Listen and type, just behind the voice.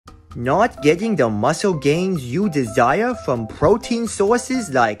Not getting the muscle gains you desire from protein sources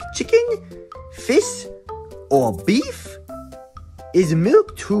like chicken, fish, or beef? Is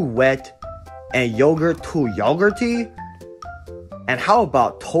milk too wet and yogurt too yogurty? And how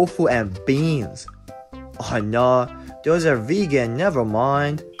about tofu and beans? Oh no, those are vegan, never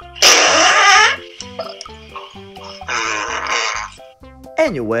mind.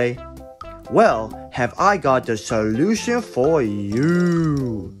 Anyway, well, have I got the solution for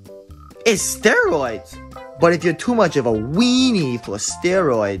you. It's steroids! But if you're too much of a weenie for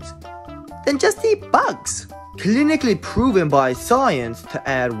steroids, then just eat bugs. Clinically proven by science to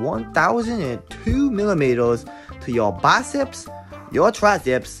add 1002 millimeters to your biceps, your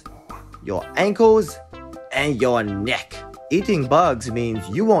triceps, your ankles, and your neck. Eating bugs means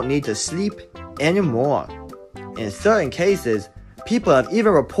you won't need to sleep anymore. In certain cases, people have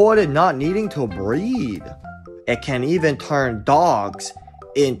even reported not needing to breathe. It can even turn dogs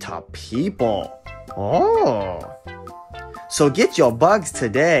into people. Oh. So get your bugs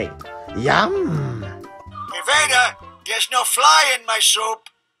today. Yum. Evada, there's no fly in my soup.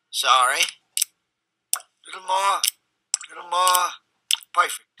 Sorry. Little more.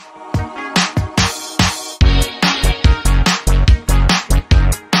 Perfect.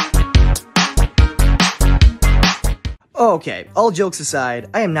 Okay, all jokes aside,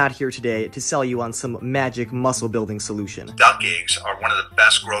 I am not here today to sell you on some magic muscle building solution. Duck eggs are one of the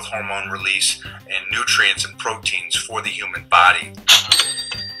best growth hormone release and nutrients and proteins for the human body.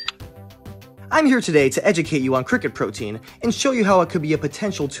 I'm here today to educate you on cricket protein and show you how it could be a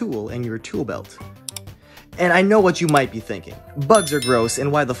potential tool in your tool belt. And I know what you might be thinking. Bugs are gross,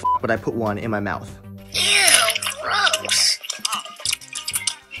 and why the f would I put one in my mouth? Ew, gross.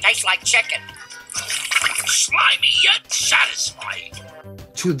 Tastes like chicken. Slimy yet satisfying.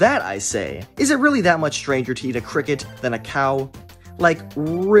 To that I say, is it really that much stranger to eat a cricket than a cow? Like,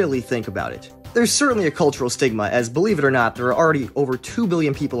 really think about it. There's certainly a cultural stigma, as believe it or not, there are already over 2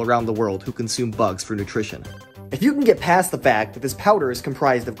 billion people around the world who consume bugs for nutrition. If you can get past the fact that this powder is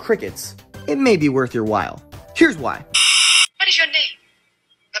comprised of crickets, it may be worth your while. Here's why. What is your name?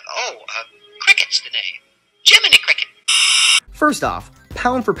 Cricket's the name. Jiminy Cricket. First off,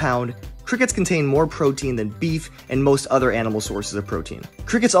 pound for pound, crickets contain more protein than beef and most other animal sources of protein.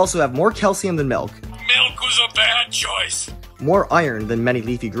 Crickets also have more calcium than milk. Milk was a bad choice. More iron than many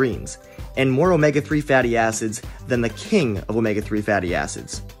leafy greens, and more omega-3 fatty acids than the king of omega-3 fatty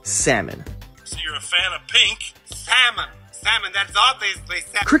acids, salmon. So you're a fan of pink? Salmon, that's obviously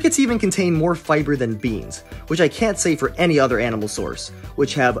salmon. Crickets even contain more fiber than beans, which I can't say for any other animal source,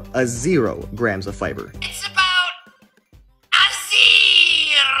 which have 0 grams of fiber. It's about a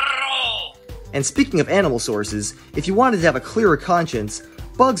 0. And speaking of animal sources, if you wanted to have a clearer conscience,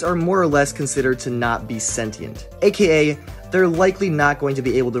 bugs are more or less considered to not be sentient, aka they're likely not going to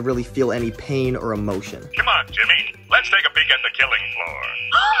be able to really feel any pain or emotion. Come on, Jimmy. Let's take a peek at the killing floor.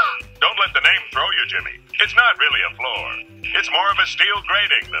 Don't let the name throw you, Jimmy. It's not really a floor. It's more of a steel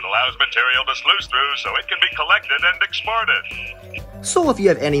grating that allows material to sluice through so it can be collected and exported. So if you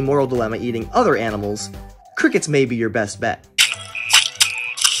have any moral dilemma eating other animals, crickets may be your best bet.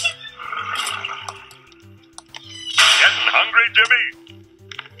 Getting hungry, Jimmy?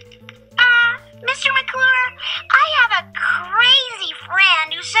 Mr. McClure, I have a crazy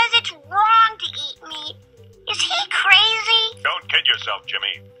friend who says it's wrong to eat meat. Is he crazy? Don't kid yourself,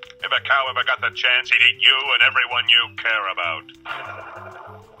 Jimmy. If a cow ever got the chance, he'd eat you and everyone you care about.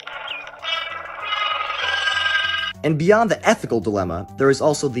 And beyond the ethical dilemma, there is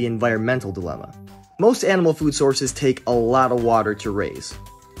also the environmental dilemma. Most animal food sources take a lot of water to raise.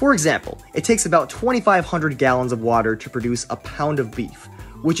 For example, it takes about 2,500 gallons of water to produce a pound of beef,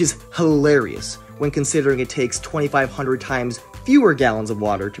 which is hilarious when considering it takes 2,500 times fewer gallons of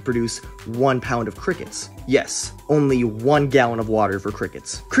water to produce 1 pound of crickets. Yes, only 1 gallon of water for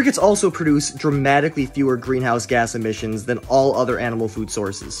crickets. Crickets also produce dramatically fewer greenhouse gas emissions than all other animal food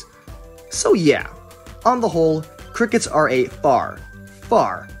sources. So yeah, on the whole, crickets are a far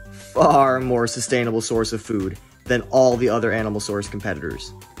more sustainable source of food than all the other animal source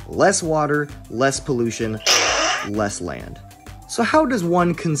competitors. Less water, less pollution, less land. So how does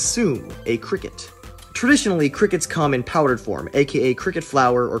one consume a cricket? Traditionally, crickets come in powdered form, aka cricket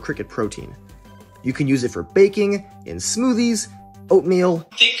flour or cricket protein. You can use it for baking, in smoothies, oatmeal,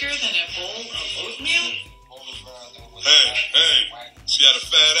 Thicker than a bowl of oatmeal? Hey, she had a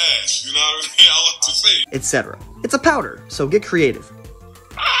fat ass, you know what I mean? I like to see. etc. It's a powder, so get creative.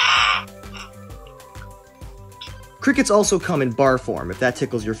 Crickets also come in bar form, if that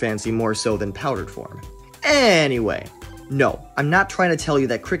tickles your fancy more so than powdered form. Anyway, no, I'm not trying to tell you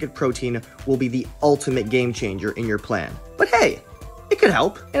that cricket protein will be the ultimate game changer in your plan. But hey, It could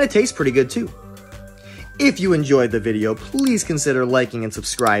help, and it tastes pretty good too. If you enjoyed the video, please consider liking and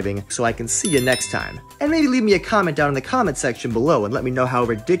subscribing so I can see you next time. And maybe leave me a comment down in the comment section below and let me know how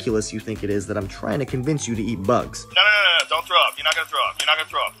ridiculous you think it is that I'm trying to convince you to eat bugs. No, don't throw up. You're not gonna throw up. You're not gonna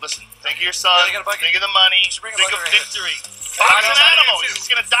throw up. Listen, think of your son, think of the money, think of victory. Bug's an animal. He's just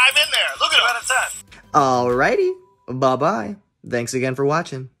gonna dive in there. Look at him. Alrighty, bye-bye. Thanks again for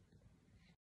watching.